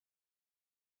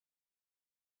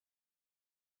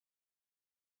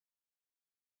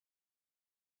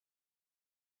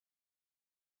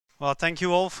Well, thank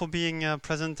you all for being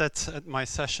present at my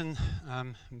session,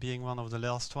 being one of the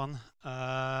last one.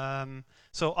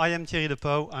 So I am Thierry de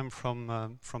Pauw. I'm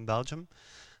from Belgium.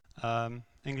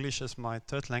 English is my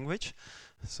third language,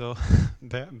 so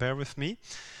bear with me.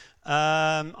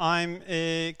 I'm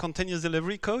a continuous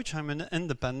delivery coach. I'm an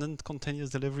independent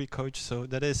continuous delivery coach. So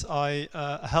that is, I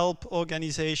help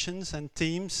organizations and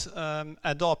teams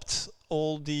adopt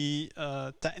all the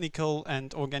technical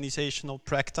and organizational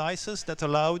practices that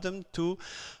allow them to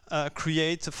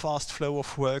create a fast flow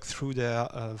of work through their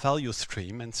value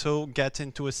stream, and so get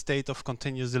into a state of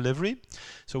continuous delivery.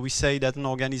 So we say that an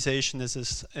organization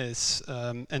is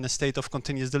in a state of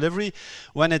continuous delivery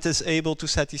when it is able to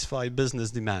satisfy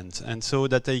business demand, and so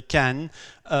that they can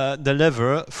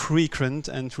deliver frequent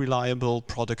and reliable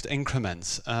product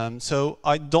increments. So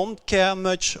I don't care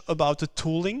much about the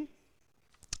tooling.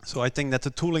 So I think that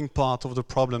the tooling part of the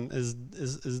problem is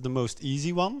the most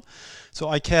easy one. So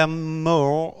I care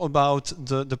more about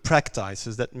the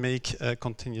practices that make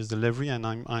continuous delivery, and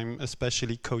I'm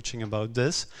especially coaching about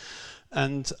this.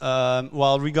 And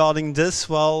while regarding this,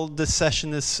 well, this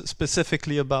session is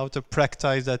specifically about a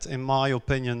practice that, in my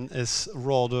opinion, is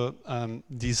rather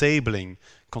disabling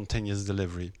continuous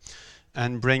delivery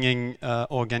and bringing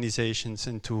organizations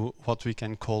into what we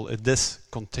can call a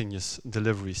discontinuous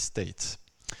delivery state.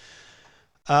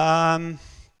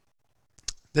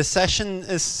 This session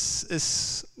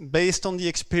is based on the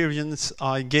experience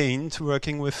I gained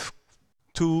working with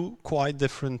two quite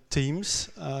different teams.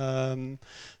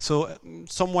 So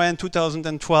somewhere in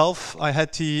 2012, I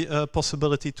had the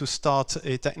possibility to start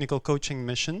a technical coaching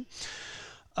mission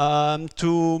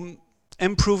to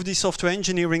improve the software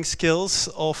engineering skills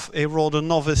of a rather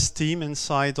novice team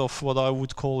inside of what I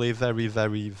would call a very,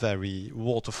 very, very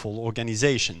waterfall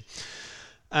organization.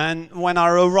 And when I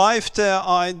arrived there,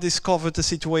 I discovered a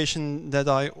situation that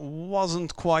I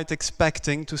wasn't quite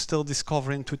expecting to still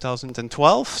discover in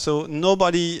 2012. So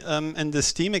nobody in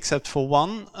this team, except for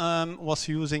one, was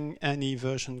using any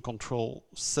version control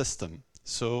system.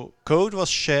 So code was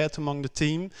shared among the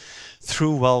team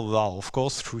through, well, of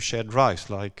course, through shared drives.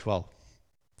 Like, well,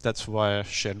 that's why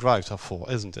shared drives are for,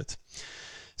 isn't it?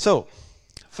 So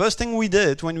first thing we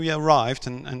did when we arrived,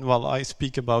 and well, I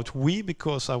speak about we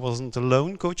because I wasn't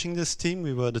alone coaching this team.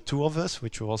 We were the two of us,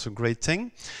 which was a great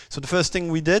thing. So the first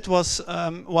thing we did was,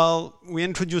 well, we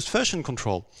introduced version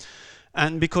control.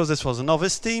 And because this was a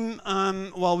novice team,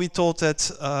 well, we thought that,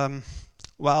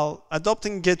 well,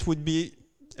 adopting Git would be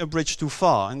a bridge too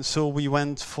far. And so we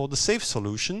went for the safe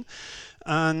solution.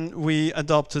 And we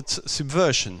adopted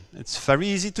Subversion. It's very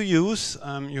easy to use.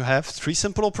 You have 3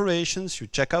 simple operations. You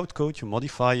check out code, you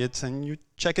modify it, and you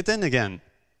check it in again.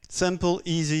 Simple,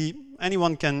 easy.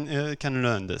 Anyone can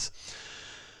learn this.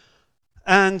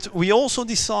 And we also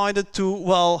decided to,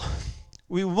 well,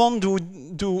 we won't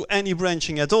do any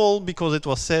branching at all, because it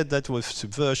was said that with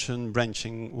Subversion,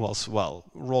 branching was, well,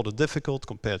 rather difficult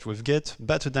compared with Git,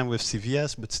 better than with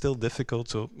CVS, but still difficult.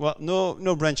 So, well,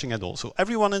 no branching at all. So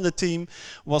everyone in the team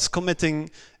was committing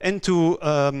into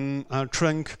a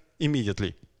trunk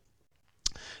immediately.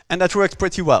 And that worked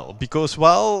pretty well, because,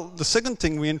 well, the second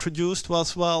thing we introduced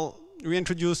was, well, we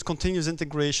introduced continuous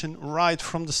integration right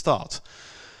from the start.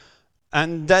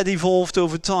 And that evolved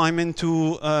over time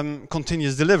into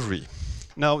continuous delivery.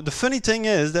 Now, the funny thing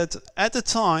is that at the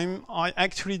time, I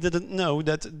actually didn't know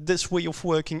that this way of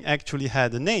working actually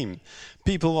had a name.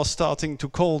 People were starting to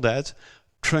call that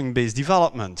trunk-based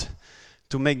development,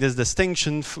 to make this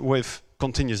distinction with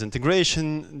continuous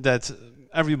integration that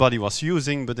everybody was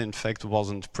using, but in fact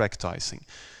wasn't practicing.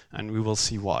 And we will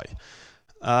see why.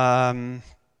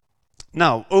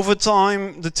 Now, over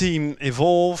time, the team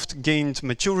evolved, gained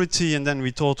maturity, and then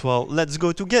we thought, well, let's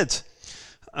go to Git.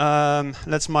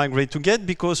 Let's migrate to Git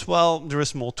because, well, there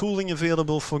is more tooling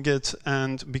available for Git,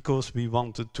 and because we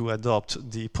wanted to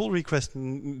adopt the pull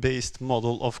request-based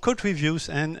model of code reviews,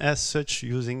 and as such,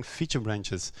 using feature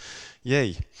branches.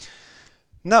 Yay.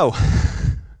 Now,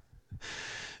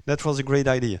 that was a great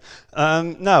idea.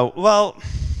 Now, well,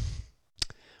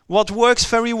 what works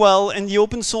very well in the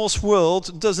open source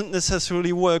world doesn't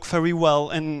necessarily work very well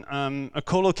in a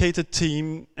co-located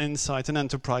team inside an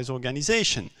enterprise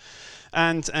organization.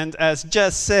 And as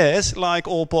Jess says, like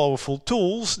all powerful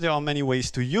tools, there are many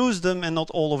ways to use them, and not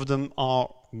all of them are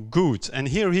good. And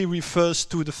here he refers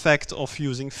to the fact of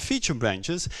using feature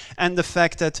branches and the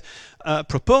fact that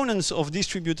proponents of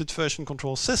distributed version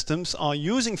control systems are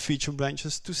using feature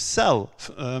branches to sell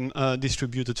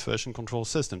distributed version control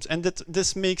systems. And that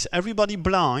this makes everybody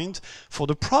blind for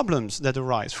the problems that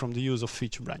arise from the use of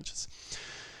feature branches.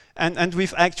 And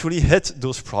we've actually hit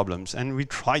those problems, and we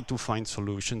tried to find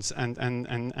solutions,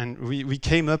 and we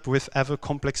came up with ever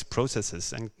complex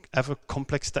processes and ever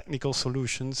complex technical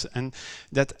solutions, and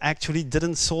that actually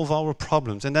didn't solve our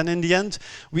problems. And then in the end,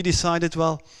 we decided,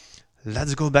 well,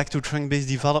 let's go back to trunk-based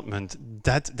development.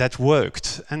 That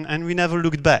worked, and we never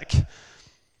looked back.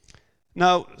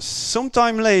 Now,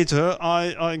 sometime later,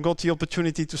 I got the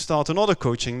opportunity to start another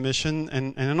coaching mission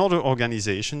in another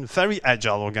organization, very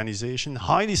agile organization,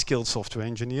 highly skilled software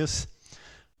engineers,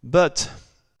 but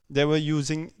they were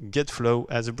using GitFlow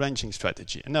as a branching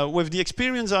strategy. Now, with the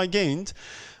experience I gained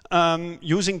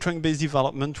using trunk-based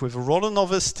development with a rather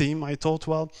novice team, I thought,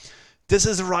 well, this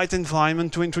is the right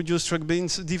environment to introduce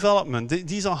trunk-based development.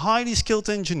 These are highly skilled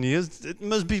engineers that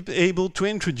must be able to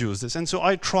introduce this. And so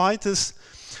I tried this.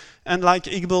 And like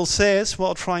Iqbal says,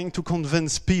 while trying to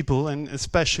convince people, and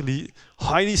especially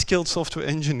highly skilled software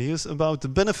engineers, about the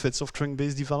benefits of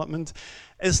trunk-based development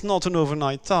is not an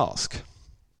overnight task.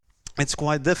 It's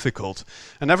quite difficult.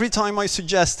 And every time I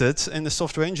suggest it in the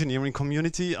software engineering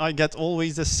community, I get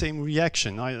always the same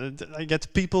reaction. I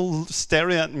get people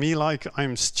staring at me like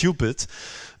I'm stupid.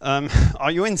 Are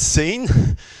you insane?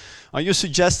 Are you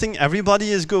suggesting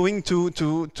everybody is going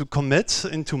to commit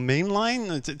into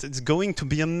mainline? It's going to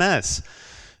be a mess.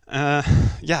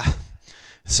 Yeah.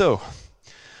 So,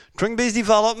 trunk-based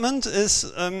development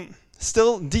is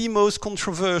still the most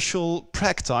controversial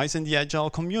practice in the Agile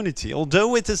community,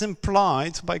 although it is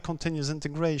implied by continuous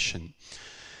integration.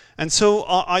 And so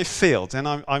I failed, and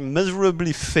I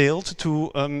miserably failed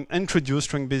to introduce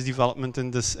trunk-based development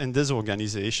in this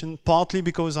organization, partly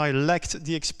because I lacked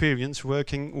the experience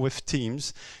working with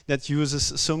teams that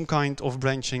uses some kind of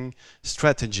branching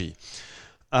strategy.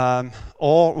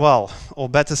 Or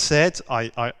better said,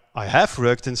 I have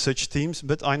worked in such teams,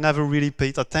 but I never really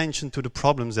paid attention to the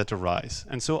problems that arise.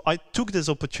 And so I took this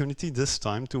opportunity this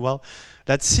time to, well,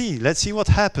 let's see what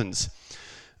happens.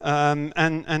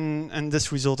 And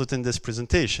this resulted in this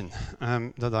presentation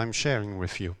that I'm sharing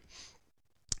with you.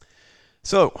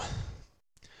 So,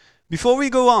 before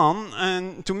we go on,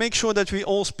 and to make sure that we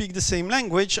all speak the same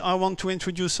language, I want to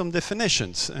introduce some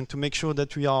definitions and to make sure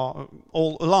that we are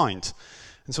all aligned.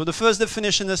 And so the first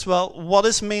definition is, well, what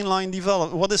is mainline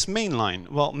development? What is mainline?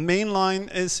 Well,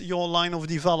 mainline is your line of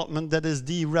development that is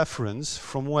the reference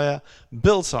from where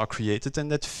builds are created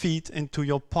and that feed into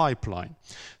your pipeline.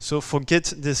 So for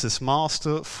Git, this is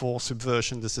master. For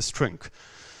Subversion, this is trunk.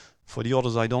 For the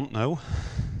others, I don't know.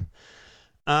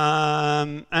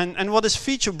 And what is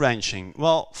feature branching?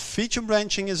 Well, feature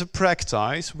branching is a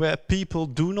practice where people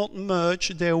do not merge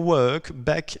their work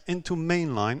back into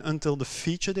mainline until the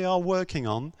feature they are working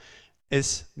on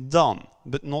is done,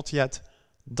 but not yet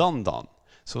done.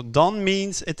 So done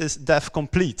means it is dev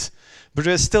complete. But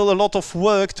there's still a lot of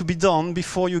work to be done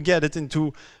before you get it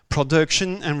into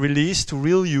production and release to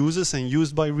real users and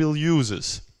used by real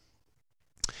users.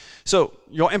 So,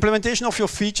 your implementation of your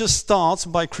feature starts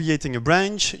by creating a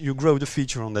branch, you grow the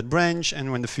feature on that branch,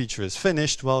 and when the feature is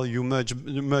finished, well, you merge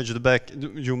back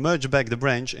the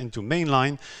branch into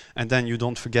mainline, and then you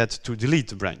don't forget to delete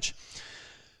the branch.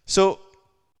 So,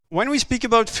 when we speak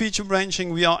about feature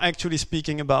branching, we are actually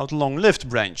speaking about long-lived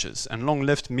branches, and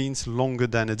long-lived means longer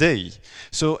than a day.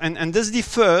 So, and this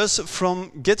differs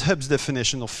from GitHub's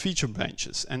definition of feature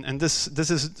branches, and this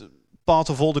is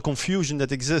part of all the confusion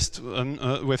that exists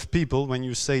with people when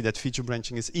you say that feature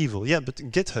branching is evil. Yeah, but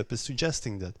GitHub is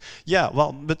suggesting that. Yeah,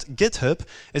 well, but GitHub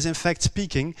is in fact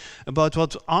speaking about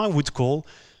what I would call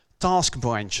task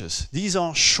branches. These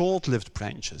are short-lived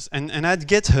branches. And at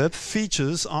GitHub,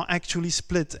 features are actually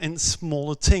split in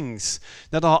smaller things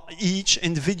that are each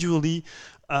individually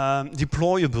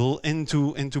deployable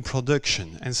into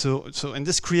production. And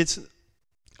this creates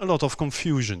a lot of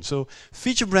confusion. So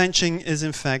feature branching is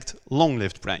in fact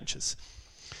long-lived branches.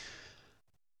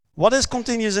 What is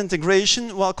continuous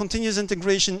integration? Well, continuous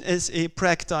integration is a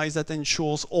practice that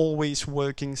ensures always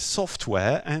working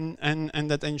software and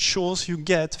that ensures you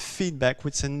get feedback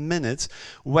within minutes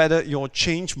whether your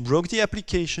change broke the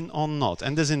application or not.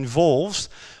 And this involves,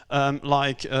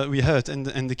 like we heard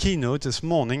in the keynote this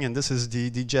morning, and this is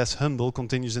the Jess Humble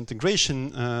continuous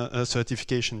integration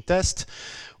certification test.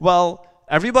 Well,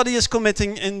 everybody is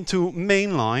committing into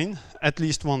mainline at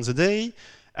least once a day.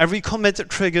 Every commit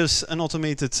triggers an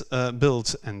automated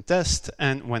build and test,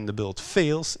 and when the build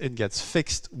fails, it gets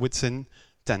fixed within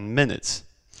 10 minutes.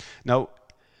 Now,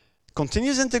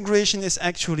 continuous integration is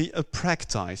actually a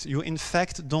practice. You in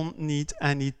fact don't need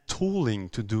any tooling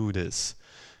to do this.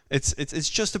 It's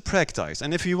just a practice.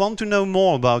 And if you want to know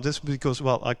more about this, because,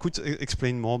 well, I could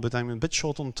explain more, but I'm a bit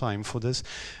short on time for this,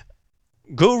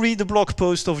 go read the blog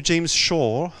post of James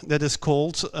Shore that is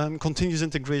called Continuous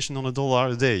Integration on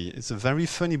 $1 a Day. It's a very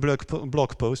funny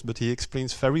blog post, but he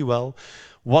explains very well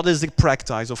what is the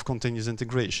practice of continuous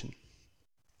integration.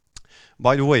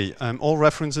 By the way, all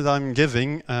references I'm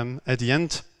giving, at the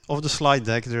end of the slide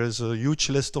deck, there is a huge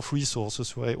list of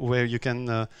resources where you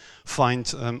can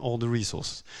find all the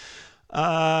resources.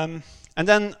 And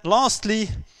then lastly,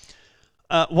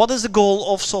 what is the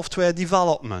goal of software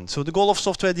development? So the goal of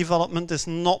software development is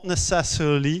not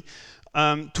necessarily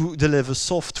to deliver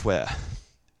software.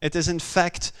 It is in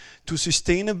fact to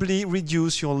sustainably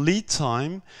reduce your lead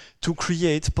time to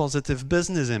create positive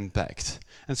business impact.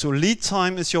 And so lead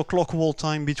time is your clock wall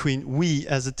time between we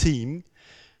as a team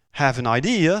have an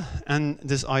idea, and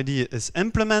this idea is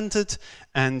implemented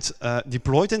and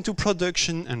deployed into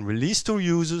production and released to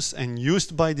users and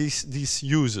used by these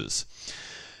users.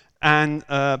 And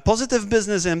positive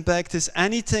business impact is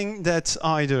anything that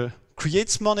either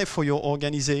creates money for your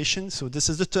organization, so this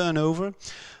is the turnover,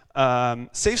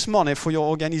 saves money for your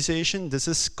organization, this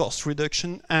is cost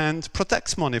reduction, and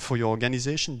protects money for your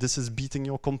organization, this is beating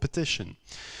your competition.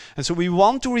 And so we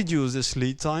want to reduce this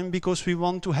lead time because we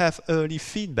want to have early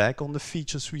feedback on the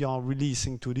features we are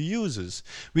releasing to the users.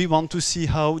 We want to see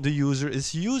how the user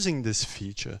is using this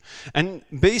feature. And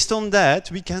based on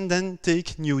that, we can then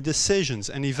take new decisions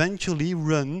and eventually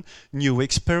run new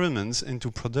experiments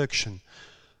into production.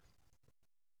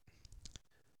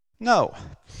 Now,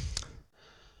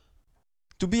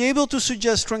 to be able to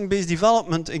suggest strength-based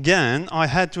development again, I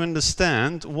had to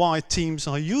understand why teams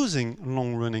are using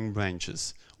long-running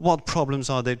branches. What problems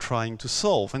are they trying to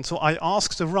solve? And so I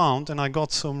asked around and I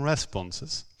got some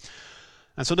responses.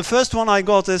 And so the first one I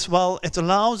got is, well, it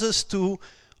allows us to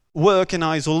work in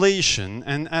isolation,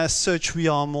 and as such we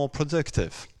are more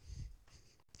productive.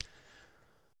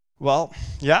 Well,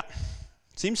 yeah,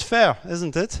 seems fair,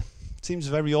 isn't it? Seems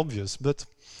very obvious, but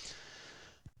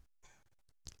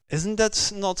isn't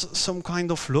that not some kind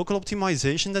of local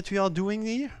optimization that we are doing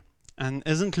here? And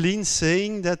isn't Lean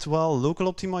saying that, well,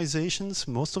 local optimizations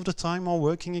most of the time are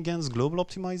working against global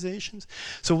optimizations?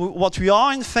 So what we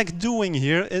are in fact doing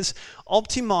here is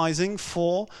optimizing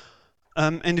for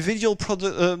individual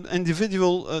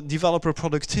developer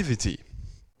productivity.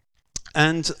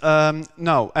 And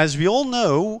now, as we all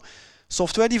know,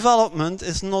 software development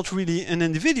is not really an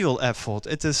individual effort,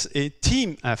 it is a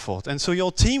team effort. And so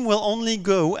your team will only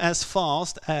go as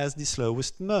fast as the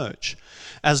slowest merge.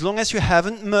 As long as you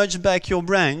haven't merged back your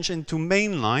branch into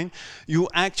mainline, you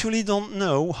actually don't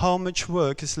know how much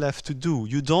work is left to do.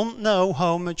 You don't know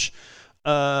how much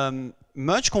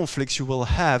merge conflicts you will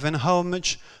have and how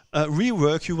much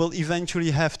rework you will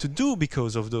eventually have to do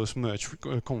because of those merge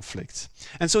conflicts.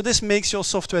 And so this makes your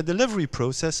software delivery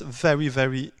process very,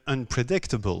 very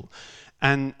unpredictable.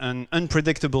 And an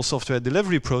unpredictable software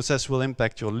delivery process will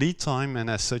impact your lead time and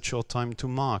as such your time to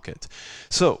market.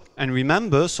 So, and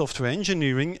remember, software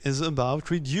engineering is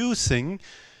about reducing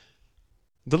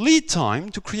the lead time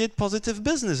to create positive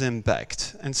business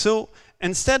impact. And so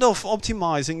instead of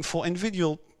optimizing for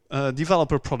individual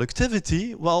developer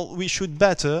productivity, well, we should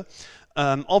better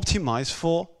optimize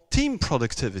for team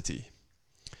productivity.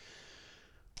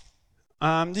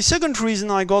 The second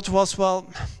reason I got was, well,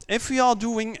 if we are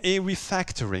doing a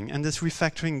refactoring and this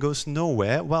refactoring goes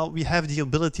nowhere, well, we have the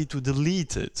ability to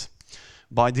delete it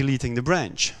by deleting the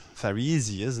branch. Very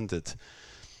easy, isn't it?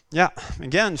 Yeah,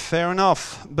 again, fair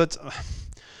enough. But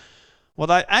what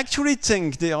I actually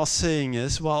think they are saying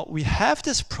is, well, we have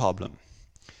this problem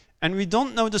and we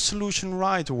don't know the solution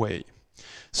right away.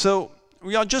 So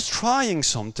we are just trying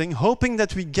something, hoping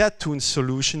that we get to a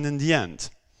solution in the end.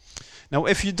 Now,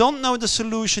 if you don't know the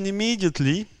solution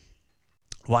immediately,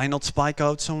 why not spike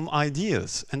out some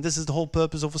ideas? And this is the whole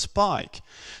purpose of a spike.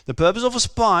 The purpose of a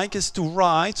spike is to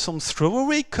write some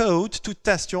throwaway code to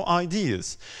test your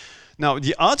ideas. Now,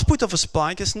 the output of a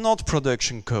spike is not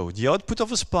production code. The output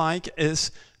of a spike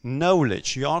is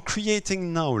knowledge. You are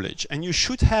creating knowledge, and you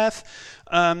should have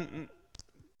an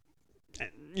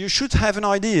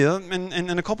idea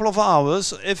in a couple of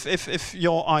hours if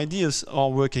your ideas are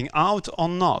working out or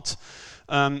not.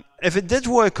 If it did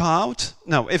work out,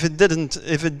 no, if it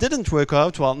didn't work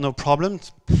out, well, no problem,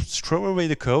 throw away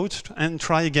the code and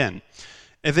try again.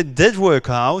 If it did work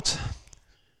out,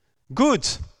 good.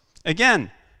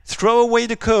 Again, throw away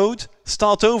the code,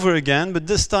 start over again, but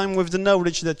this time with the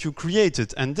knowledge that you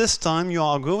created. And this time you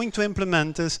are going to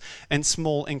implement this in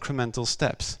small incremental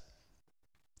steps.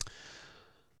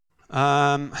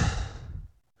 The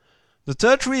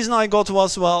third reason I got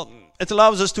was, well, it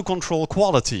allows us to control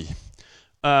quality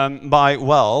by,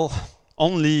 well,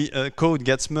 only code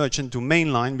gets merged into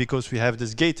mainline because we have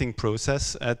this gating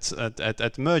process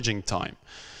at merging time.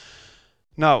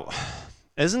 Now,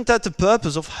 isn't that the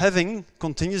purpose of having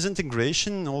continuous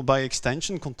integration, or by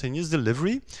extension continuous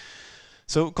delivery?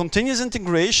 So continuous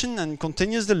integration and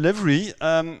continuous delivery,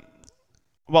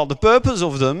 well, the purpose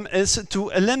of them is to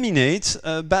eliminate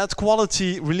bad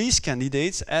quality release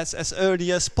candidates as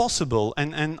early as possible,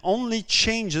 and only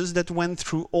changes that went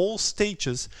through all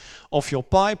stages of your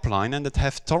pipeline and that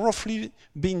have thoroughly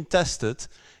been tested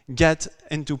get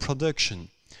into production.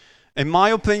 In my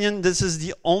opinion, this is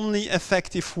the only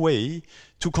effective way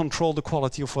to control the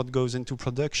quality of what goes into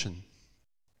production.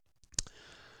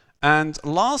 And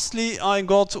lastly, I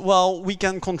got, well, we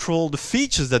can control the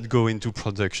features that go into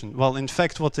production. Well, in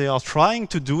fact, what they are trying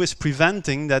to do is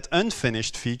preventing that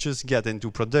unfinished features get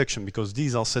into production, because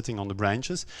these are sitting on the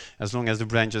branches. As long as the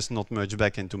branches not merge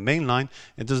back into mainline,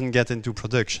 it doesn't get into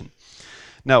production.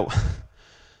 Now,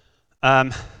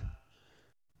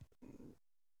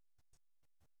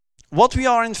 what we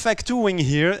are in fact doing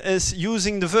here is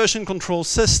using the version control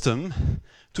system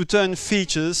to turn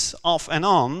features off and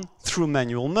on through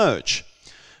manual merge.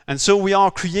 And so we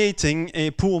are creating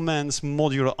a poor man's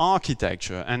modular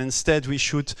architecture, and instead we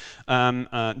should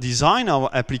design our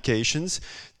applications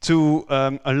to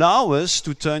allow us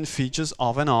to turn features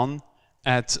off and on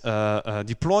at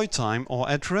deploy time or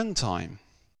at runtime.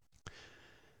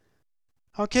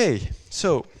 Okay,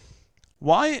 so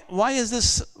why is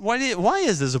this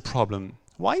a problem?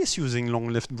 Why is using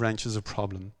long-lived branches a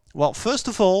problem? Well, first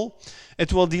of all,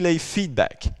 it will delay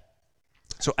feedback.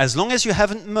 So as long as you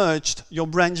haven't merged your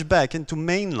branch back into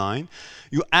mainline,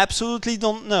 you absolutely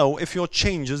don't know if your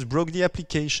changes broke the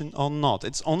application or not.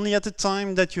 It's only at the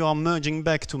time that you are merging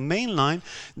back to mainline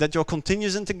that your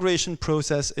continuous integration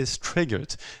process is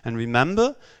triggered. And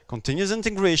remember, continuous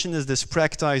integration is this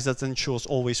practice that ensures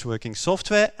always working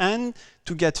software, and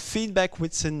to get feedback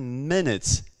within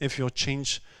minutes if your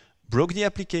change broke the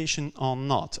application or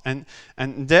not. And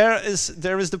there is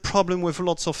the problem with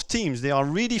lots of teams. They are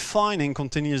redefining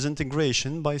continuous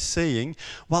integration by saying,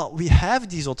 well, we have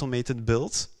these automated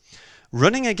builds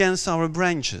running against our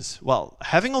branches. Well,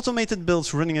 having automated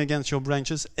builds running against your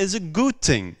branches is a good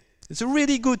thing. It's a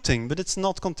really good thing, but it's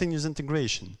not continuous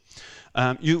integration.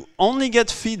 You only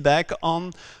get feedback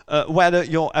on whether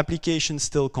your application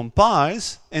still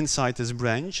compiles inside this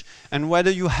branch, and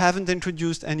whether you haven't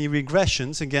introduced any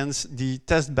regressions against the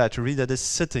test battery that is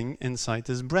sitting inside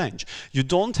this branch. You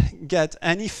don't get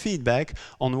any feedback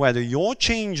on whether your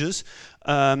changes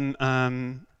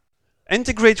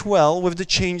integrate well with the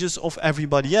changes of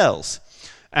everybody else.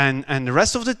 And the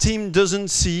rest of the team doesn't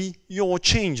see your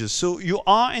changes. So you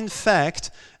are in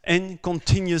fact in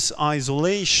continuous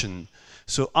isolation.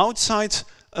 So outside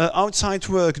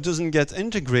work doesn't get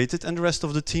integrated, and the rest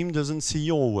of the team doesn't see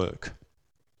your work.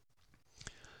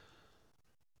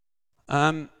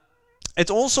 It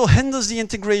also hinders the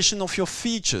integration of your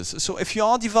features. So if you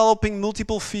are developing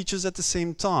multiple features at the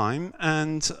same time,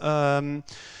 and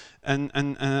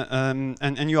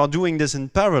you are doing this in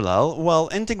parallel, well,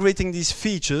 integrating these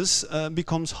features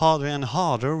becomes harder and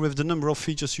harder with the number of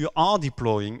features you are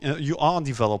developing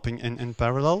in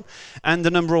parallel, and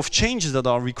the number of changes that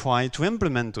are required to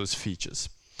implement those features.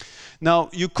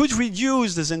 Now, you could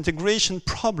reduce this integration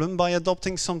problem by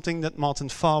adopting something that Martin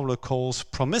Fowler calls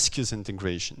promiscuous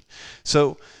integration.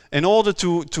 So, in order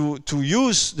to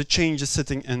use the changes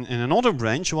sitting in another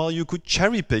branch, well, you could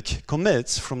cherry pick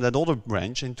commits from that other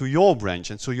branch into your branch,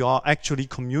 and so you are actually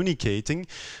communicating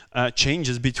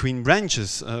changes between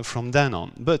branches from then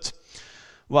on. But,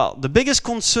 well, the biggest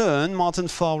concern Martin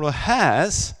Fowler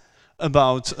has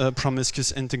about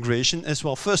promiscuous integration is,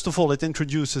 well, first of all, it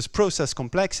introduces process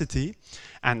complexity,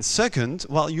 and second,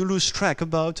 well, you lose track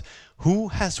about who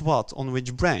has what on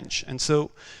which branch. And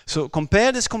so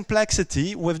compare this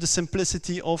complexity with the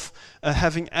simplicity of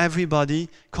having everybody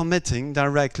committing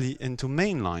directly into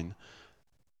mainline.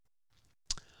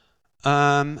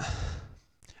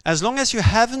 As long as you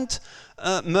haven't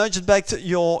merged back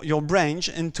your branch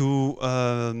into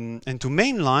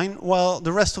mainline, well,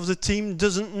 the rest of the team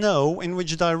doesn't know in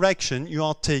which direction you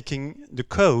are taking the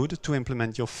code to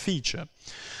implement your feature.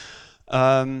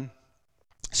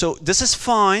 So this is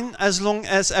fine as long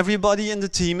as everybody in the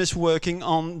team is working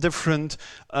on different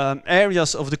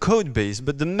areas of the code base.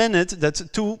 But the minute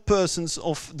that two persons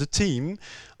of the team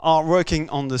are working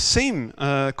on the same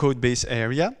code base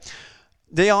area,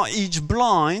 they are each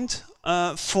blind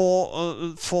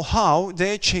for how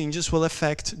their changes will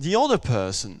affect the other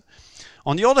person.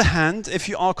 On the other hand, if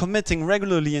you are committing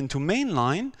regularly into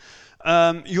mainline,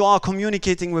 you are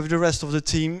communicating with the rest of the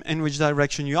team in which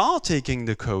direction you are taking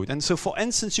the code. And so, for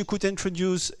instance, you could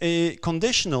introduce a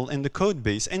conditional in the code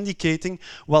base indicating,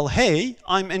 well, hey,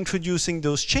 I'm introducing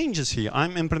those changes here.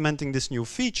 I'm implementing this new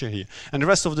feature here. And the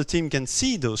rest of the team can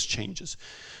see those changes.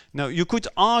 Now, you could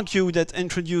argue that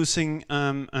introducing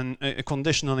a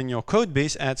conditional in your code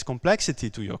base adds complexity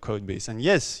to your code base. And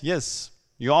yes,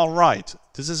 you are right.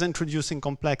 This is introducing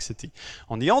complexity.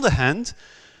 On the other hand,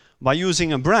 by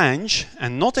using a branch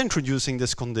and not introducing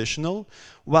this conditional,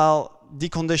 well, the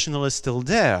conditional is still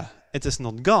there. It is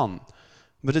not gone.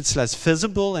 But it's less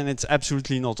visible and it's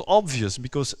absolutely not obvious,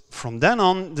 because from then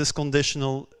on, this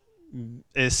conditional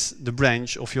is the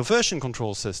branch of your version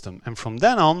control system. And from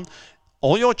then on,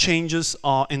 all your changes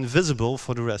are invisible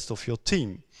for the rest of your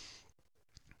team.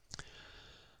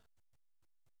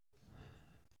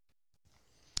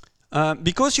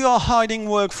 Because you are hiding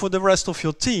work for the rest of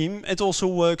your team, it also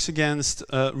works against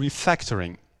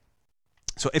refactoring.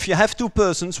 So if you have two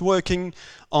persons working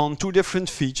on two different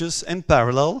features in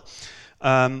parallel,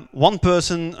 one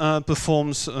person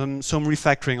performs some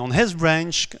refactoring on his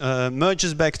branch,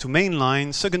 merges back to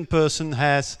mainline. Second person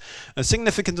has a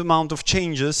significant amount of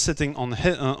changes sitting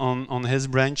on his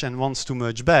branch and wants to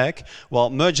merge back. Well,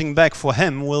 merging back for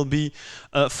him will be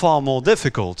far more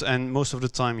difficult, and most of the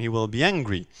time he will be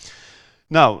angry.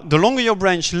 Now, the longer your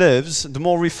branch lives, the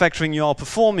more refactoring you are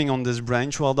performing on this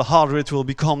branch, well, the harder it will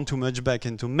become to merge back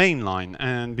into mainline,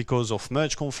 and because of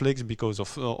merge conflicts, because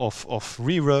of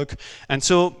rework, and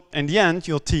so in the end,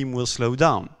 your team will slow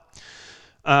down.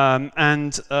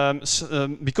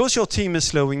 Because your team is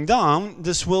slowing down,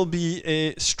 this will be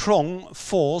a strong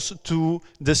force to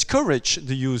discourage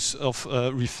the use of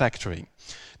refactoring.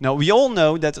 Now, we all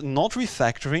know that not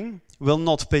refactoring will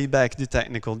not pay back the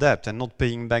technical debt, and not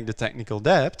paying back the technical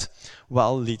debt,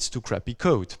 well, leads to crappy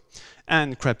code.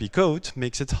 And crappy code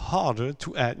makes it harder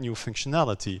to add new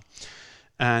functionality.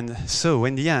 And so,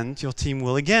 in the end, your team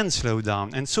will again slow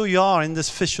down. And so you are in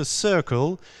this vicious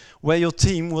circle where your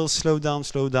team will slow down,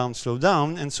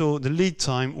 and so the lead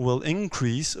time will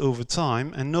increase over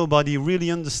time, and nobody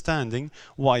really understanding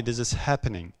why this is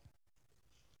happening.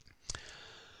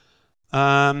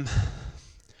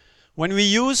 When we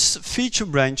use feature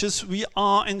branches, we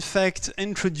are in fact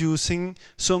introducing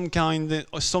some kind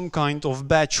of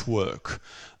batch work.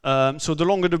 So the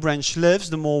longer the branch lives,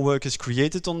 the more work is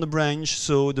created on the branch,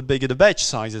 so the bigger the batch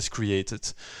size is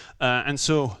created. And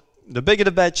so the bigger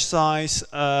the batch size,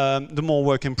 the more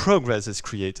work in progress is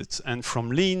created. And from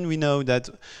Lean, we know that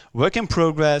work in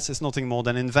progress is nothing more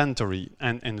than inventory,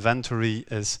 and inventory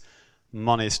is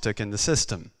money stuck in the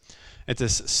system. It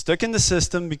is stuck in the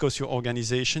system because your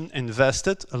organization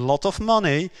invested a lot of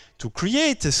money to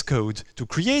create this code, to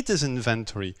create this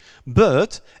inventory,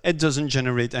 but it doesn't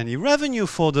generate any revenue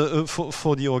for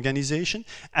the organization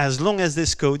as long as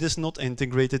this code is not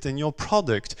integrated in your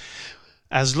product.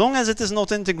 As long as it is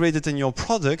not integrated in your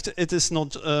product, it is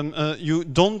not, you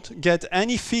don't get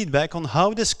any feedback on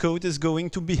how this code is going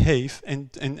to behave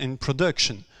in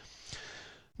production.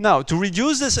 Now, to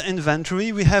reduce this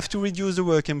inventory, we have to reduce the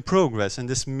work in progress, and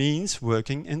this means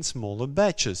working in smaller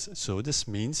batches. So this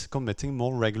means committing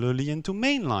more regularly into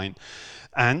mainline,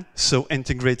 and so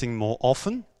integrating more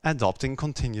often, adopting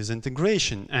continuous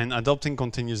integration. And adopting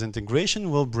continuous integration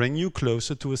will bring you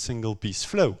closer to a single piece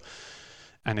flow.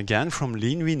 And again, from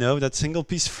Lean, we know that single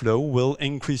piece flow will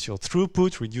increase your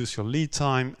throughput, reduce your lead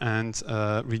time, and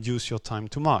reduce your time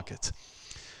to market.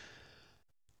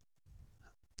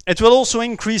 It will also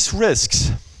increase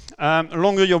risks. The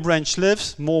longer your branch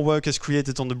lives, more work is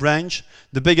created on the branch,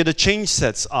 the bigger the change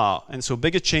sets are. And so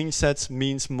bigger change sets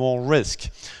means more risk.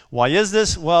 Why is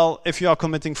this? Well, if you are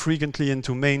committing frequently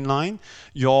into mainline,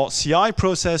 your CI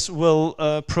process will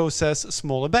process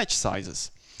smaller batch sizes.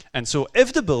 And so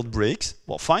if the build breaks,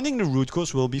 well, finding the root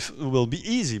cause will be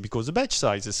easy because the batch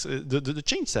size is, the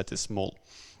change set is small.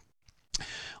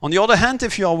 On the other hand,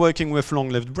 if you are working with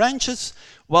long-lived branches,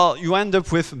 well, you end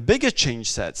up with bigger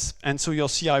change sets. And so your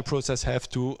CI process have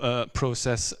to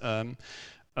process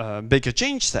bigger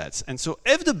change sets. And so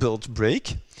if the build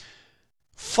break,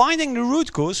 finding the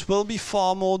root cause will be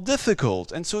far more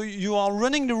difficult. And so you are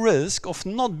running the risk of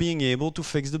not being able to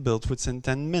fix the build within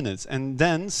 10 minutes. And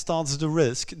then starts the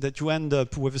risk that you end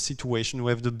up with a situation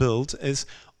where the build is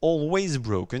always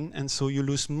broken. And so you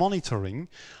lose monitoring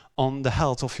on the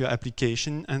health of your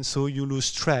application, and so you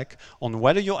lose track on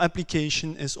whether your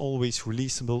application is always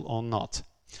releasable or not.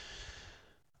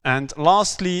 And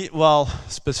lastly, well,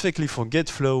 specifically for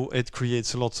GitFlow, it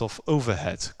creates lots of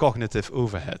overhead, cognitive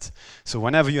overhead. So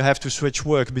whenever you have to switch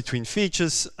work between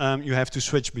features, you have to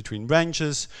switch between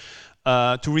branches,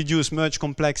 To reduce merge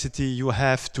complexity, you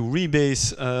have to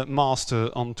rebase master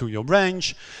onto your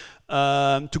branch.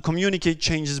 To communicate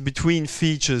changes between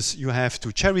features, you have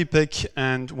to cherry pick,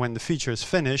 and when the feature is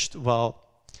finished, well,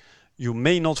 you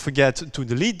may not forget to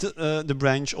delete the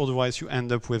branch, otherwise you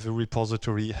end up with a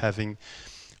repository having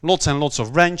lots and lots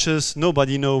of branches,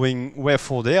 nobody knowing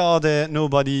wherefore they are there,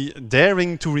 nobody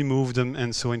daring to remove them,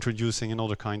 and so introducing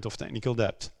another kind of technical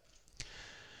debt.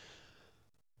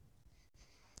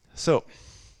 So,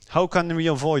 how can we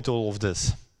avoid all of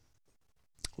this?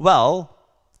 Well,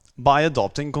 by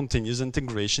adopting continuous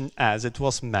integration as it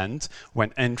was meant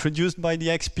when introduced by the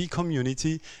XP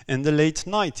community in the late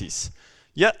 90s.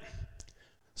 Yeah,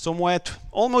 somewhere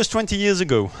almost 20 years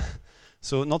ago.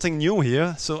 So nothing new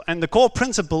here. And the core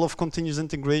principle of continuous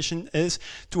integration is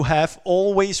to have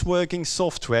always working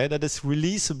software that is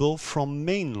releasable from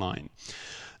mainline.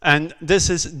 And this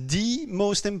is the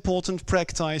most important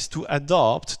practice to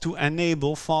adopt to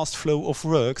enable fast flow of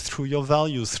work through your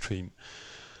value stream.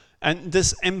 And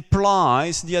this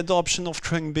implies the adoption of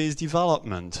trunk-based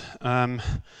development.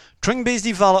 Trunk-based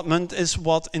development is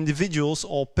what individuals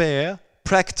or pair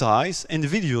practice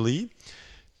individually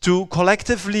to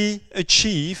collectively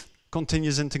achieve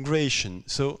continuous integration.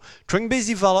 So trunk-based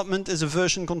development is a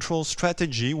version control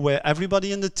strategy where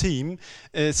everybody in the team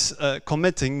is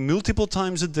committing multiple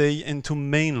times a day into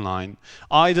mainline,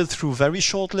 either through very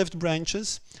short-lived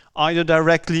branches, either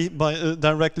directly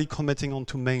committing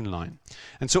onto mainline.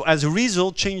 And so as a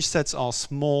result, change sets are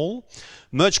small,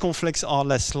 merge conflicts are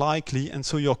less likely, and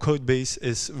so your code base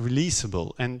is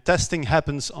releasable. And testing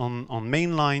happens on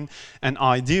mainline, and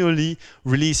ideally,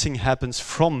 releasing happens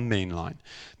from mainline.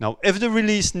 Now, if the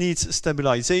release needs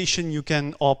stabilization, you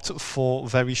can opt for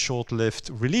very short-lived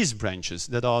release branches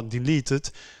that are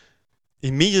deleted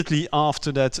immediately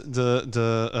after that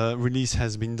the release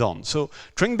has been done. So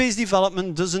trunk-based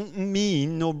development doesn't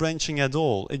mean no branching at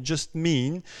all. It just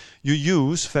means you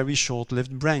use very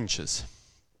short-lived branches.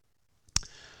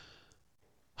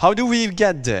 How do we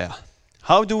get there?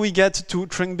 How do we get to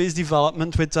trunk-based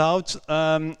development without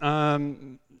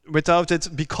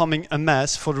it becoming a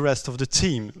mess for the rest of the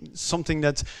team? Something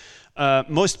that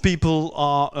most people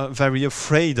are very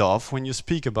afraid of when you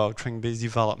speak about trunk-based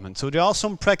development. So there are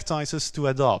some practices to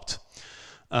adopt.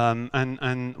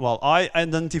 Well, I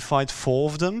identified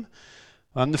 4 of them.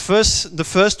 The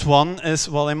first one is,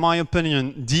 well, in my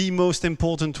opinion, the most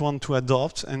important one to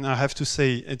adopt, and I have to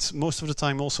say it's most of the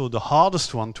time also the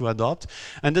hardest one to adopt,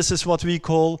 and this is what we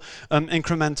call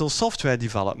incremental software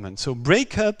development. So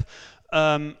break up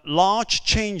large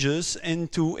changes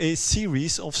into a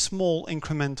series of small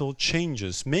incremental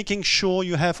changes, making sure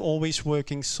you have always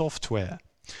working software.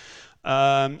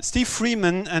 Steve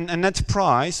Freeman and Annette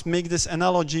Price make this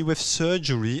analogy with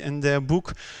surgery in their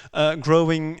book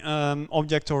Growing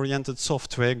Object-Oriented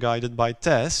Software Guided by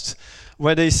Test,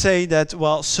 where they say that,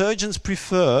 well, surgeons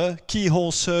prefer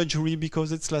keyhole surgery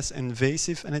because it's less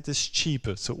invasive and it is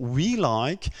cheaper. So we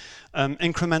like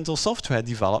incremental software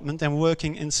development and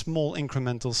working in small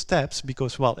incremental steps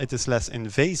because, well, it is less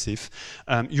invasive.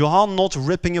 You are not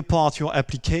ripping apart your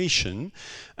application,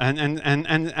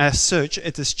 and as such,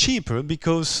 it is cheaper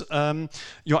because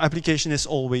your application is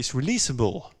always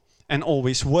releasable and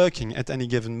always working at any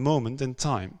given moment in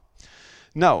time.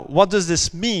 Now, what does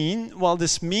this mean? Well,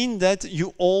 this means that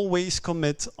you always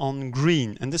commit on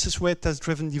green, and this is where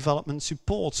test-driven development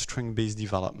supports string-based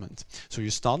development. So you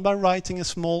start by writing a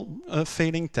small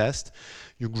failing test,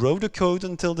 you grow the code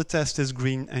until the test is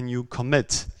green, and you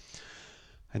commit.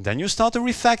 And then you start a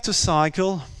refactor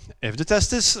cycle. If the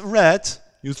test is red,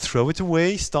 you throw it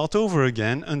away, start over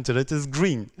again until it is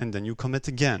green, and then you commit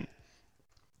again.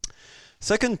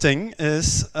 Second thing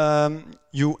is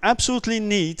you absolutely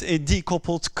need a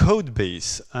decoupled code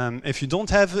base. If you don't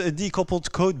have a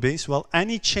decoupled code base, well,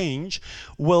 any change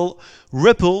will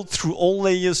ripple through all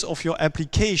layers of your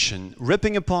application,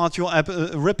 ripping apart your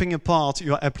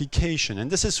application. And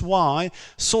this is why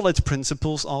solid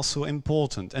principles are so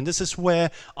important. And this is where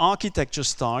architecture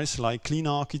styles like clean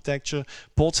architecture,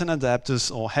 ports and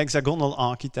adapters, or hexagonal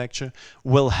architecture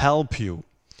will help you.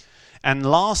 And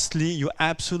lastly, you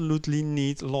absolutely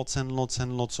need lots and lots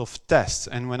and lots of tests.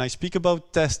 And when I speak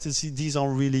about tests, these are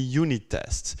really unit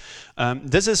tests.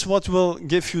 This is what will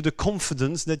give you the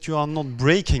confidence that you are not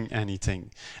breaking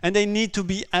anything. And they need to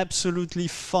be absolutely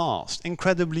fast,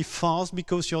 incredibly fast,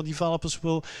 because your developers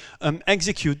will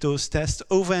execute those tests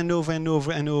over and over and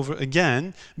over and over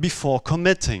again before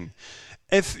committing.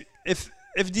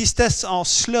 If these tests are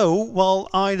slow, well,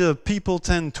 either people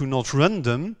tend to not run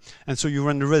them, and so you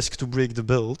run the risk to break the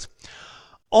build,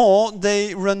 or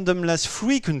they run them less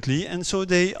frequently, and so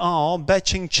they are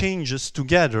batching changes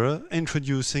together,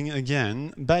 introducing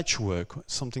again batch work,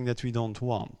 something that we don't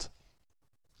want.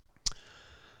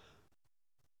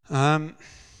 The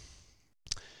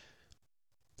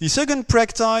second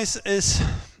practice is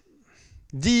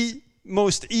the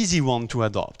most easy one to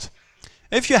adopt.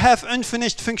 If you have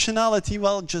unfinished functionality,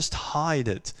 well, just hide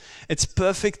it. It's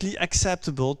perfectly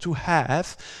acceptable to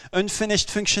have unfinished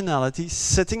functionality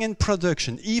sitting in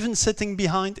production, even sitting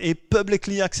behind a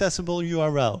publicly accessible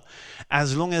URL,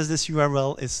 as long as this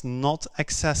URL is not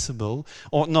accessible,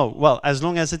 or no, well, as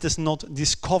long as it is not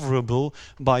discoverable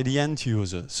by the end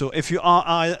user. So if you are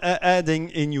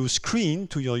adding a new screen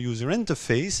to your user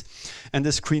interface, and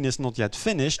the screen is not yet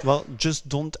finished, well, just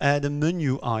don't add a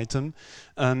menu item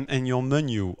in your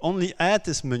menu. Only add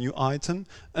this menu item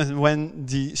when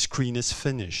the screen is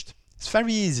finished. It's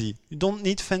very easy. You don't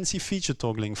need fancy feature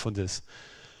toggling for this.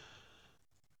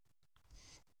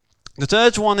 The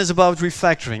third one is about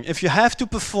refactoring. If you have to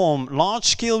perform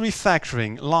large-scale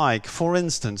refactoring, like, for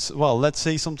instance, well, let's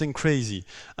say something crazy.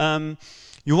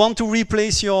 You want to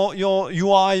replace your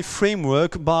UI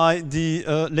framework by the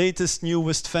latest,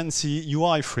 newest, fancy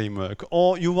UI framework.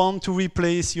 Or you want to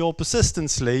replace your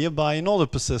persistence layer by another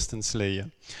persistence layer.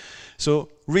 So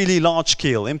really large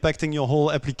scale, impacting your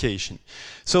whole application.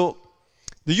 So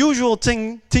the usual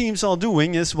thing teams are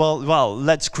doing is, well,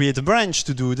 let's create a branch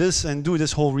to do this and do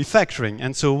this whole refactoring.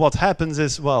 And so what happens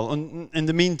is, well, in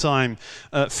the meantime,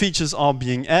 features are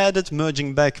being added,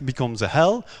 merging back becomes a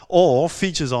hell, or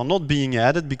features are not being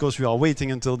added because we are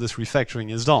waiting until this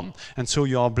refactoring is done. And so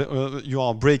you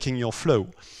are breaking your flow.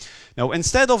 Now,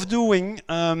 instead of doing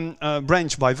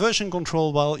branch by version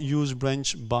control, well, use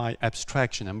branch by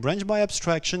abstraction. And branch by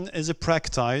abstraction is a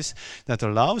practice that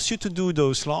allows you to do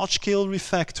those large-scale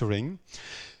refactoring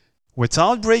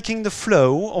without breaking the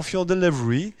flow of your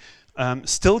delivery,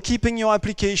 still keeping your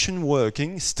application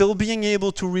working, still being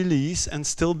able to release, and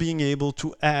still being able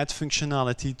to add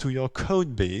functionality to your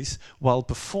code base while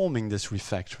performing this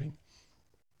refactoring.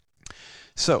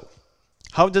 So,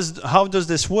 how does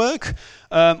this work?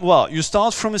 Well, you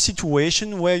start from a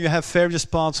situation where you have various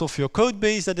parts of your code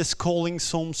base that is calling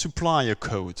some supplier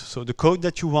code. So the code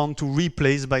that you want to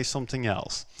replace by something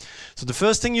else. So the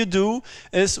first thing you do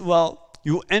is, well,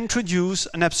 you introduce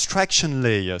an abstraction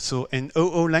layer. So in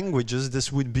OO languages,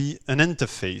 this would be an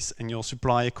interface, and your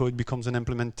supplier code becomes an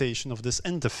implementation of this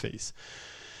interface.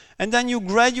 And then you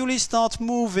gradually start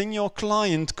moving your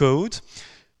client code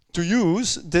to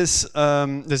use this,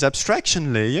 this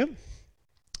abstraction layer,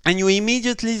 and you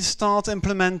immediately start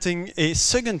implementing a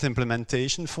second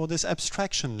implementation for this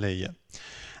abstraction layer.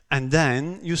 And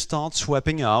then you start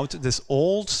swapping out this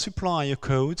old supplier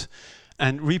code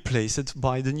and replace it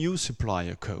by the new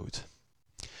supplier code.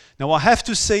 Now I have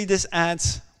to say this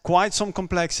adds quite some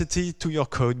complexity to your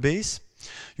code base.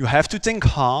 You have to think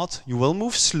hard, you will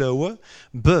move slower,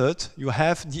 but you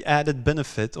have the added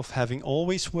benefit of having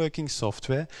always working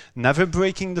software, never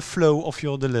breaking the flow of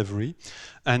your delivery,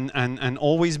 and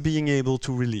always being able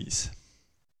to release.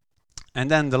 And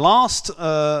then the last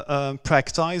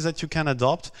practice that you can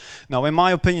adopt, now in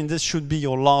my opinion this should be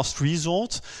your last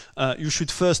resort. You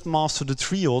should first master the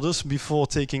 3 orders before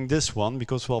taking this one,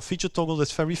 because well, feature toggle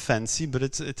is very fancy, but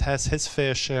it has his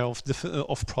fair share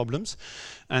of problems,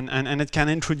 and it can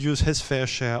introduce his fair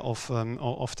share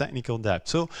of technical debt.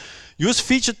 So use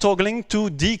feature toggling to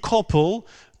decouple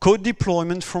code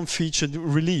deployment from feature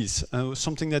release,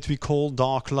 something that we call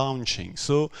dark launching.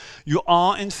 So you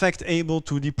are in fact able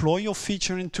to deploy your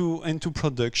feature into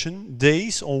production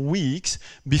days or weeks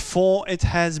before it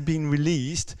has been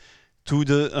released to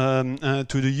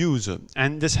the user.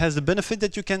 And this has the benefit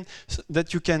that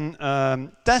you can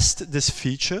test this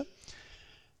feature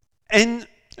in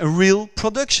a real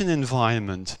production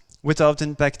environment without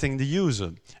impacting the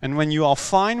user. And when you are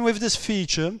fine with this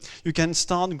feature, you can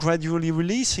start gradually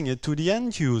releasing it to the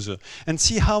end user and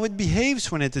see how it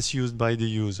behaves when it is used by the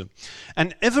user.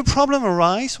 And if a problem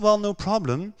arises, well, no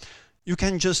problem. You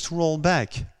can just roll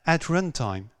back at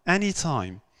runtime,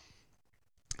 anytime.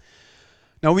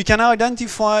 Now we can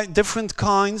identify different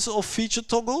kinds of feature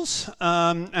toggles,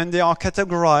 and they are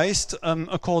categorized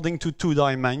according to 2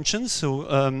 dimensions.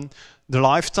 So the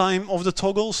lifetime of the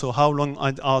toggle, so how long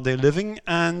are they living,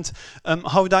 and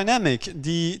how dynamic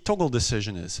the toggle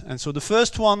decision is. And so the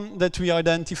first one that we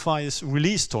identify is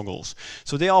release toggles.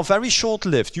 So they are very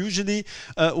short-lived, usually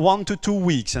 1 to 2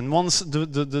 weeks. And once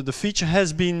the feature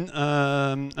has been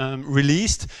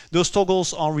released, those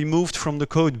toggles are removed from the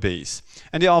code base.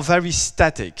 And they are very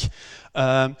static.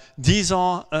 These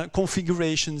are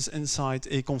configurations inside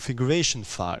a configuration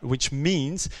file, which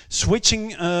means switching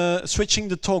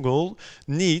the toggle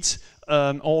needs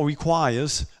or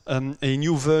requires a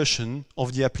new version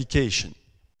of the application.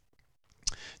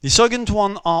 The second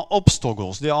one are ops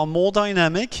toggles. They are more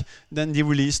dynamic than the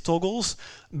release toggles,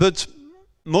 but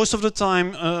most of the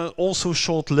time also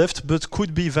short-lived, but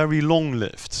could be very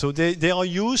long-lived. So they are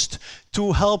used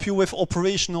to help you with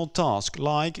operational tasks,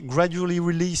 like gradually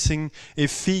releasing a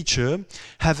feature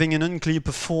having an unclear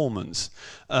performance.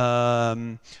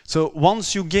 So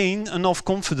once you gain enough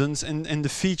confidence in the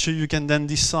feature, you can then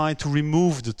decide to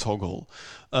remove the toggle.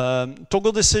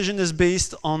 Toggle decision is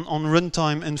based on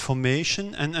runtime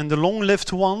information, and the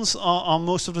long-lived ones are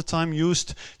most of the time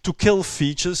used to kill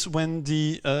features when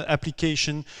the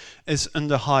application is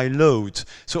under high load.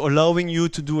 So allowing you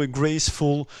to do a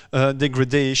graceful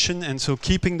degradation, and so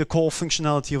keeping the core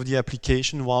functionality of the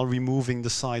application while removing the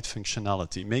side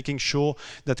functionality, making sure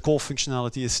that core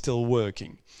functionality is still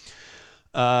working.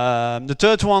 The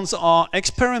third ones are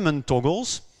experiment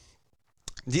toggles.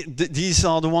 These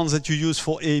are the ones that you use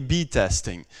for A/B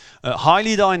testing.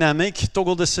 Highly dynamic,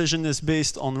 toggle decision is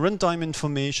based on runtime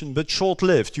information, but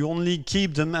short-lived. You only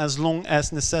keep them as long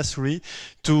as necessary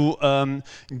to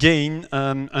gain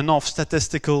enough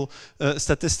statistically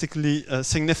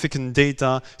significant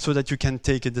data so that you can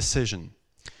take a decision.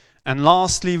 And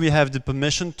lastly, we have the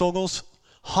permission toggles,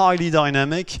 highly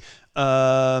dynamic.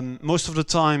 Most of the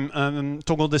time,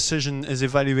 toggle decision is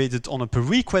evaluated on a per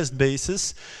request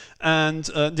basis, and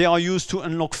they are used to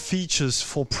unlock features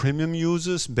for premium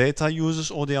users, beta users,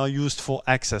 or they are used for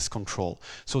access control.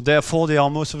 So therefore, they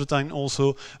are most of the time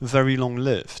also very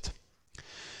long-lived.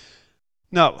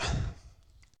 Now,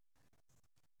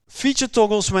 feature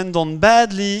toggles, when done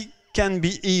badly, can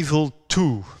be evil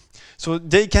too. So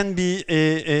they can be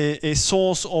a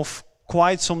source of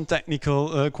quite some technical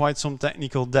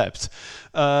depth.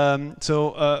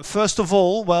 First of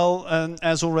all, well,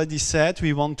 as already said,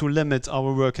 we want to limit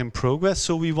our work in progress,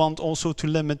 so we want also to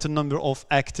limit the number of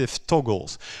active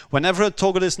toggles. Whenever a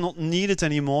toggle is not needed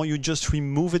anymore, you just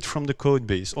remove it from the code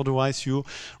base. Otherwise, you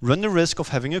run the risk of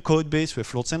having a code base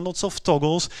with lots and lots of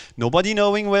toggles, nobody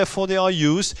knowing wherefore they are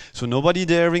used, so nobody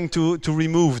daring to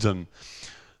remove them.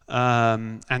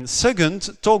 And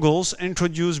second, toggles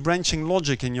introduce branching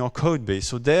logic in your code base.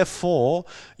 So therefore,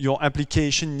 your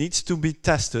application needs to be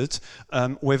tested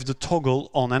with the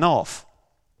toggle on and off.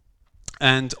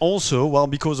 And also, well,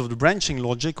 because of the branching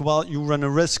logic, well, you run a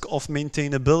risk of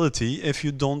maintainability if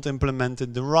you don't implement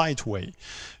it the right way.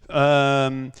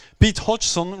 Pete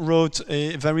Hodgson wrote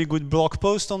a very good blog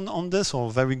post on this, or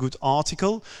a very good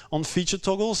article on feature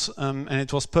toggles, and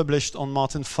it was published on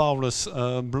Martin Fowler's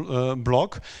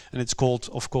blog, and it's called,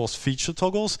 of course, Feature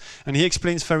Toggles, and he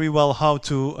explains very well how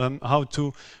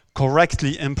to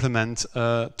correctly implement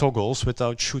toggles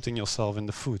without shooting yourself in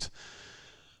the foot.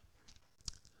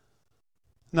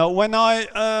 Now, when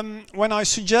I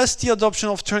suggest the adoption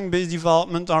of trunk-based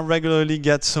development, I regularly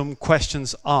get some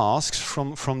questions asked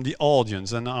from the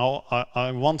audience, and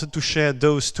I wanted to share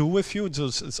those two with you.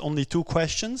 It's only two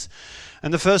questions,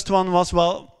 and the first one was,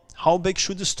 well, how big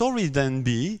should the story then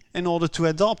be in order to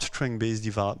adopt trunk-based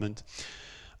development?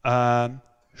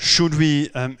 Should we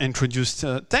introduce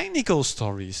technical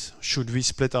stories? Should we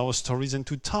split our stories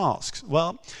into tasks?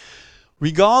 Well,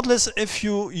 regardless if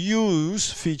you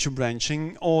use feature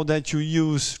branching or that you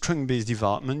use trunk-based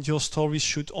development, your stories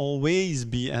should always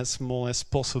be as small as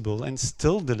possible and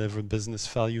still deliver business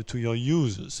value to your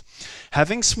users.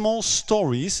 Having small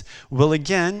stories will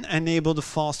again enable the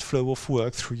fast flow of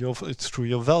work through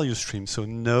your value stream. So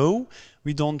no,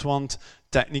 we don't want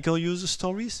technical user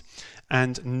stories,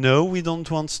 and no, we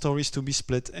don't want stories to be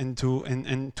split into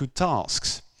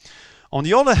tasks. On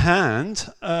the other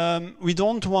hand, we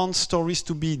don't want stories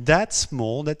to be that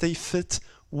small that they fit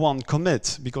one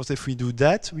commit, because if we do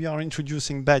that, we are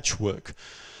introducing batch work.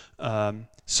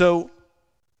 So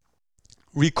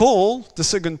recall the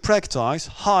second practice,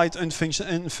 hide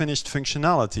unfinished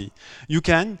functionality. You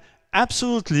can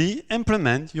absolutely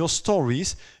implement your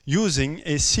stories using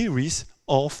a series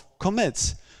of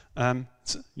commits.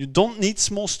 You don't need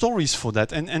small stories for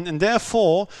that, and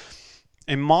therefore,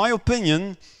 in my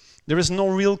opinion, there is no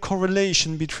real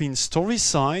correlation between story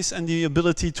size and the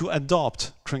ability to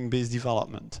adopt trunk-based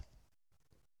development.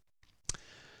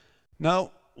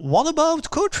 Now, what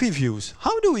about code reviews?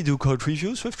 How do we do code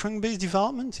reviews with trunk-based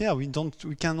development? Yeah, we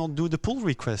cannot do the pull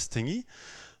request thingy.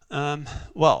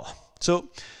 Well, so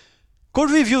code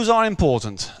reviews are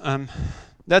important.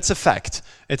 That's a fact.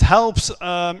 It helps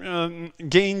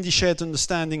gain the shared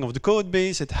understanding of the code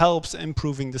base. It helps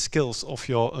improving the skills of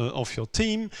your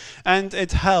team, and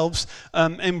it helps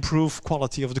improve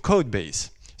quality of the code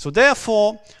base. So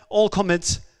therefore, all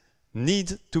commits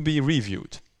need to be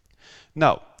reviewed.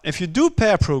 Now, if you do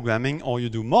pair programming or you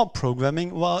do mob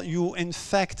programming, well, you in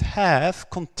fact have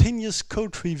continuous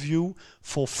code review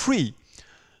for free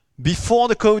before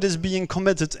the code is being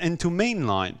committed into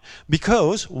mainline.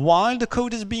 Because while the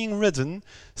code is being written,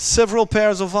 several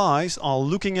pairs of eyes are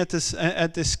looking at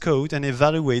this code and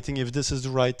evaluating if this is the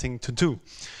right thing to do.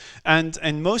 And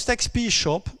in most XP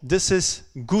shop, this is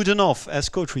good enough as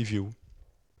code review.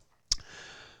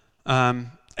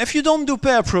 If you don't do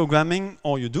pair programming,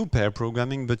 or you do pair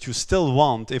programming, but you still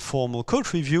want a formal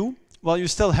code review, well, you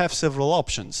still have several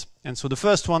options. And so the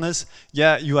first one is,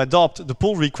 yeah, you adopt the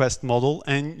pull request model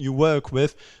and you work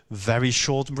with very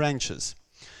short branches.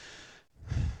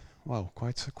 Wow,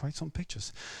 quite some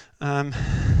pictures. The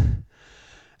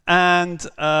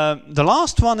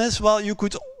last one is, well, you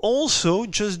could also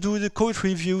just do the code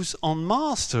reviews on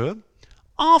master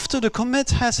after the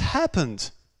commit has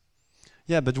happened.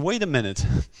 Yeah, but wait a minute.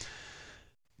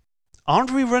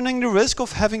 Aren't we running the risk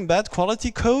of having bad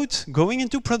quality code going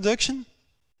into production?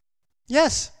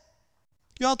 Yes,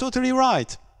 you are totally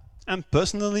right. And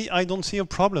personally, I don't see a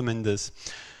problem in this.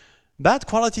 Bad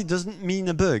quality doesn't mean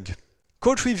a bug.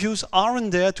 Code reviews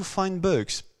aren't there to find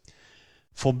bugs.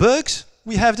 For bugs,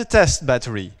 we have the test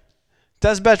battery.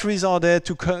 Test batteries are there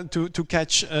to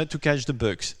catch the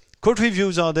bugs. Code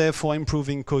reviews are there for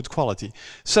improving code quality.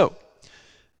 So,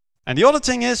 and the other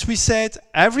thing is, we said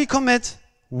every commit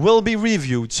will be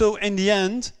reviewed. So in the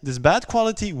end, this bad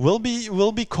quality will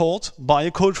be caught by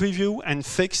a code review and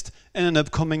fixed in an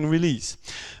upcoming release.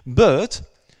 But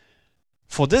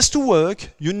for this to work,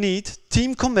 you need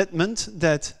team commitment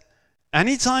that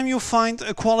anytime you find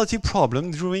a quality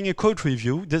problem during a code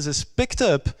review, this is picked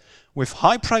up with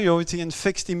high priority and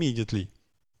fixed immediately.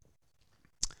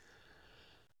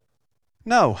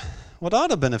 Now, what are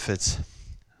the benefits?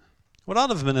 What are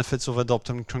the benefits of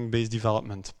adopting trunk-based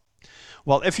development?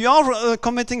 Well, if you are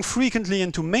committing frequently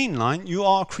into mainline, you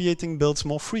are creating builds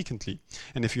more frequently.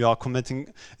 And if you are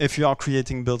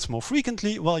creating builds more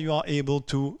frequently, well, you are able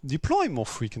to deploy more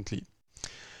frequently.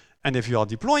 And if you are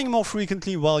deploying more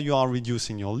frequently, well, you are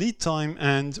reducing your lead time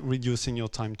and reducing your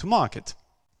time to market.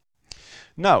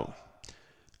 Now,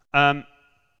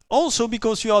 also,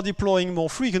 because you are deploying more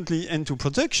frequently into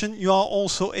production, you are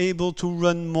also able to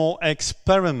run more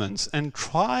experiments and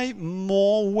try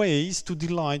more ways to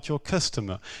delight your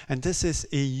customer. And this is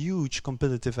a huge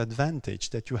competitive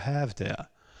advantage that you have there.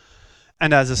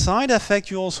 And as a side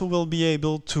effect, you also will be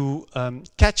able to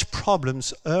catch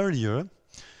problems earlier,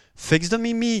 fix them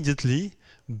immediately,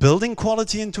 building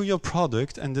quality into your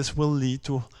product, and this will lead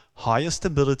to higher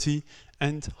stability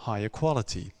and higher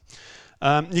quality.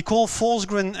 Nicole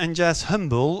Forsgren and Jess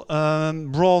Humble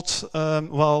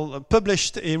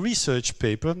published a research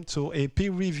paper, so a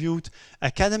peer-reviewed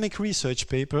academic research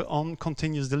paper on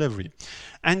continuous delivery.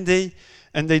 And they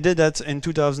did that in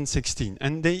 2016.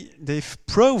 And they've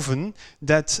proven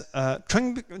that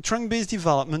trunk-based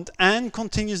development and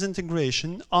continuous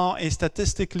integration are a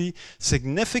statistically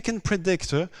significant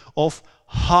predictor of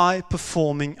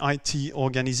high-performing IT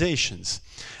organizations.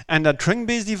 And that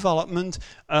trunk-based development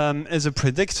is a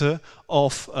predictor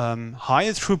of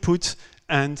higher throughput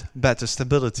and better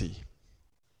stability.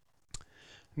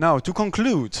 Now, to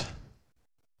conclude,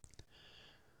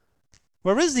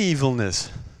 where is the evilness?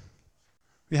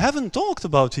 We haven't talked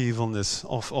about the evilness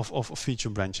of feature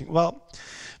branching. Well,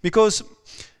 because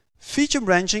feature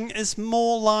branching is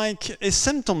more like a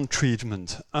symptom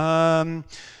treatment.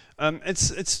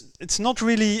 It's not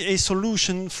really a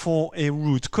solution for a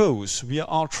root cause. We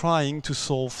are trying to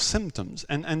solve symptoms.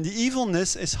 And the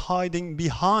evilness is hiding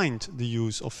behind the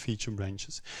use of feature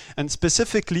branches. And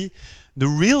specifically, the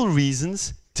real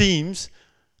reasons teams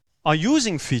are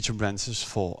using feature branches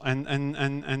for. And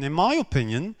in my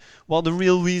opinion, well, the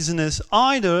real reason is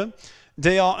either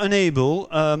they are unable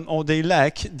or they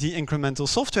lack the incremental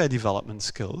software development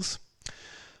skills,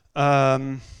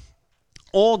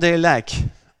 or they lack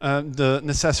the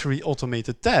necessary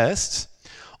automated tests,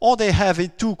 or they have a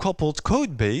too-coupled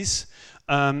code base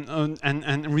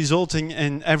and resulting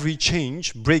in every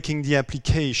change breaking the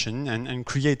application and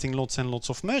creating lots and lots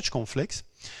of merge conflicts,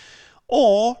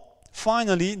 or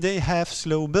finally they have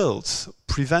slow builds,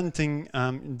 preventing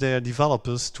their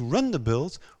developers to run the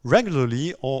build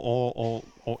regularly, or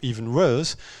even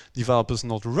worse, developers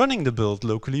not running the build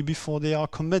locally before they are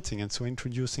committing, and so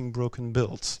introducing broken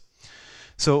builds.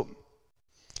 So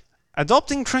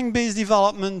adopting trunk-based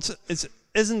development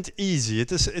isn't easy.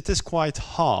 It is quite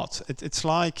hard. It's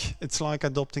like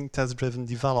adopting test-driven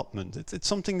development. It's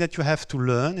something that you have to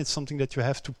learn. It's something that you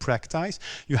have to practice.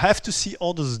 You have to see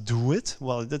others do it.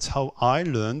 Well, that's how I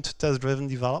learned test-driven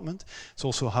development. It's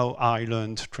also how I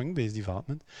learned string-based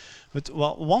development. But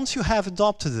well, once you have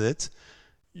adopted it,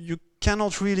 you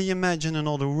cannot really imagine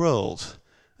another world,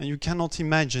 and you cannot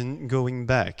imagine going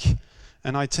back.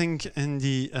 And I think in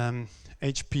the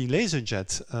HP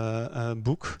LaserJet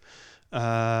book,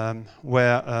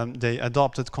 where they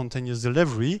adopted continuous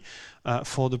delivery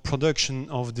for the production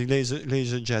of the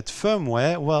LaserJet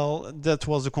firmware, well, that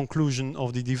was the conclusion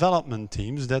of the development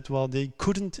teams, that well, they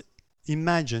couldn't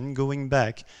imagine going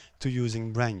back to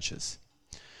using branches.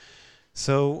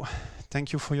 So,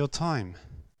 thank you for your time.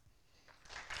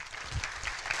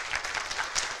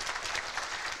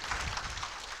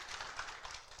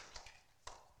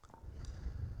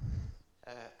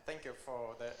 Thank you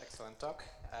for the excellent talk.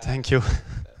 Thank you.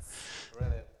 That's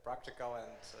really practical, and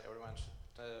everyone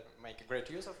should make a great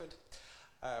use of it.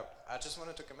 I just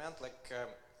wanted to comment, like,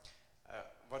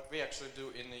 what we actually do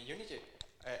in Unity.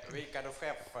 We kind of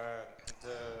have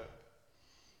the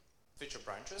feature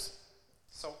branches,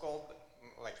 so-called,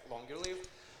 like longer lived,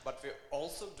 but we're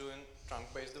also doing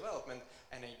trunk-based development.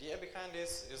 An idea behind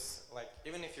this is, like,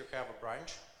 even if you have a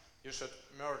branch, you should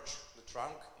merge the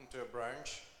trunk into a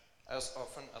branch as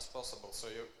often as possible, so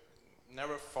you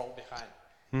never fall behind.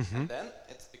 Mm-hmm. And then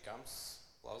it becomes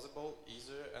plausible,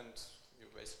 easier, and you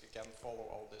basically can follow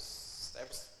all these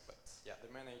steps. But yeah,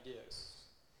 the main idea is...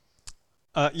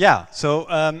 Yeah, so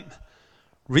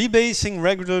rebasing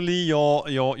regularly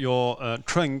your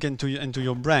trunk into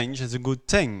your branch is a good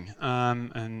thing,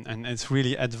 and it's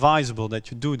really advisable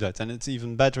that you do that. And it's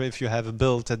even better if you have a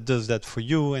build that does that for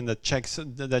you and that checks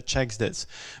this.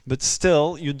 But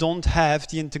still, you don't have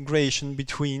the integration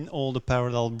between all the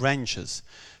parallel branches.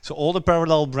 So all the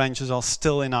parallel branches are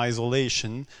still in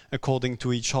isolation according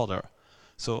to each other.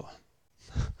 So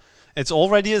it's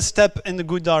already a step in the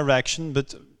good direction,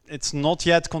 but it's not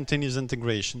yet continuous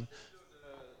integration.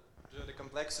 Due to the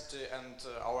complexity and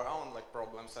our own like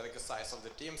problems, like the size of the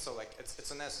team, so like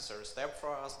it's a necessary step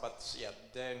for us. But yeah,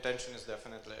 the intention is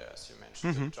definitely, as you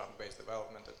mentioned, trunk-based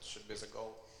development. It should be the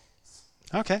goal.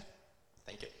 Okay.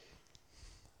 Thank you.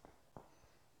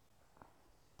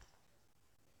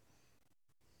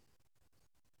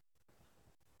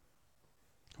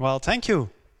 Well, thank you.